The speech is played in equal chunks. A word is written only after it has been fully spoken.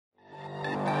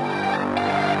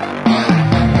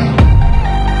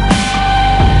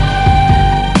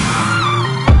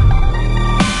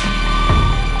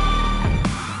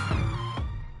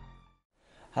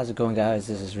it going, guys?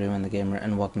 This is RewindTheGamer,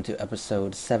 and welcome to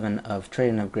episode 7 of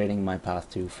trading and upgrading my path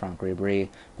to Ribéry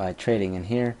by trading. In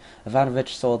here, Ivanovic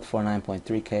sold for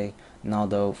 9.3k,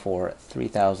 Naldo for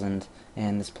 3,000,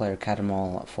 and this player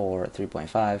Catamol for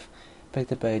 3.5.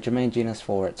 Picked up a Jermaine Genius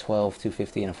for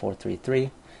 12,250 and a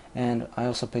 433. And I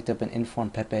also picked up an Inform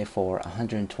Pepe for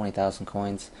 120,000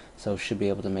 coins, so should be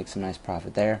able to make some nice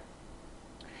profit there.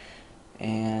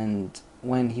 And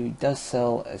when he does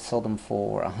sell, I sold him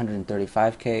for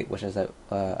 135k,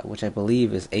 which I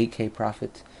believe is 8k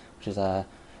profit, which is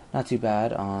not too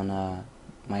bad on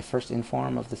my first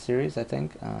Inform of the series, I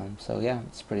think. So yeah,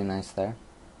 it's pretty nice there.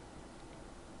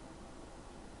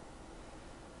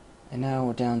 And now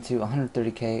we're down to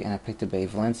 130k, and I picked up a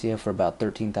Valencia for about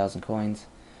 13,000 coins.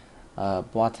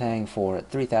 Boateng for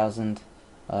 3,000,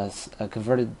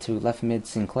 converted to left mid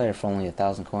Sinclair for only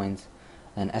 1,000 coins,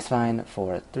 an Esvine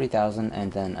for 3,000,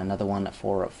 and then another one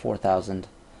for 4,000.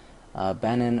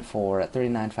 Bannon for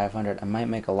 39,500. I might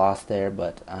make a loss there,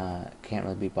 but can't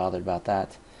really be bothered about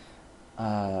that.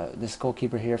 This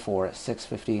goalkeeper here for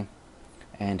 650,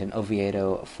 and an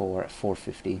Oviedo for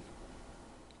 450.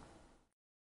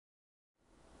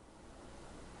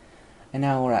 And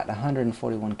now we're at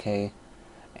 141k,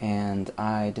 and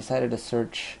I decided to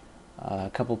search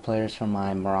a couple players from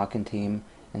my Moroccan team,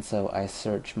 and so I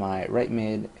searched my right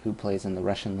mid who plays in the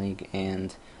Russian league,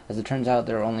 and as it turns out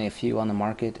there are only a few on the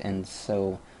market, and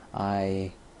so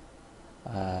I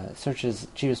searched his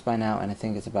cheapest by now, and I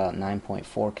think it's about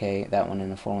 9.4k, that one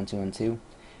in a 4-1-2-1-2,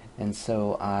 and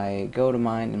so I go to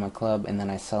mine in my club, and then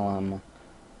I sell him,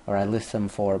 or I list him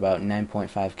for about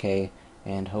 9.5k,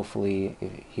 and hopefully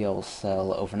he'll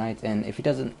sell overnight. And if he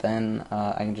doesn't, then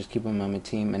I can just keep him on my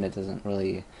team, and it doesn't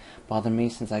really bother me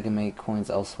since I can make coins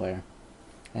elsewhere.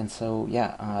 And so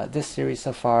yeah, this series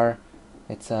so far,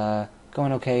 it's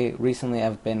going okay. Recently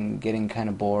I've been getting kind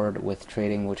of bored with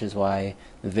trading, which is why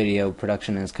the video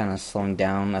production is kind of slowing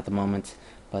down at the moment,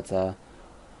 but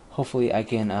hopefully I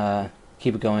can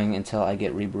keep it going until I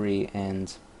get Ribéry.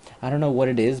 And I don't know what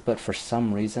it is, but for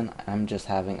some reason I'm just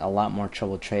having a lot more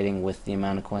trouble trading with the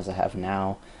amount of coins I have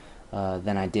now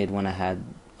than I did when I had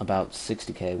about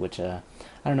 60k, which I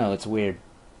don't know, it's weird.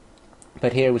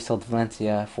 But here we sold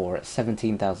Valencia for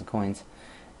 17,000 coins,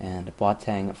 and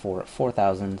Boateng for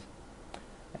 4,000,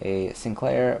 a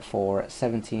Sinclair for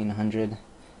 1,700,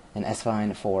 an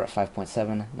Esvine for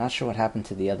 5.7. Not sure what happened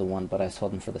to the other one, but I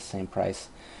sold them for the same price.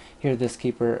 Here this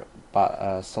keeper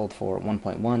sold for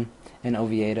 1.1, and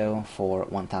Oviedo for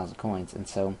 1,000 coins. And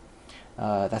so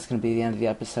that's going to be the end of the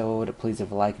episode. Please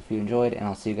leave a like if you enjoyed, and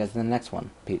I'll see you guys in the next one.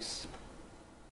 Peace.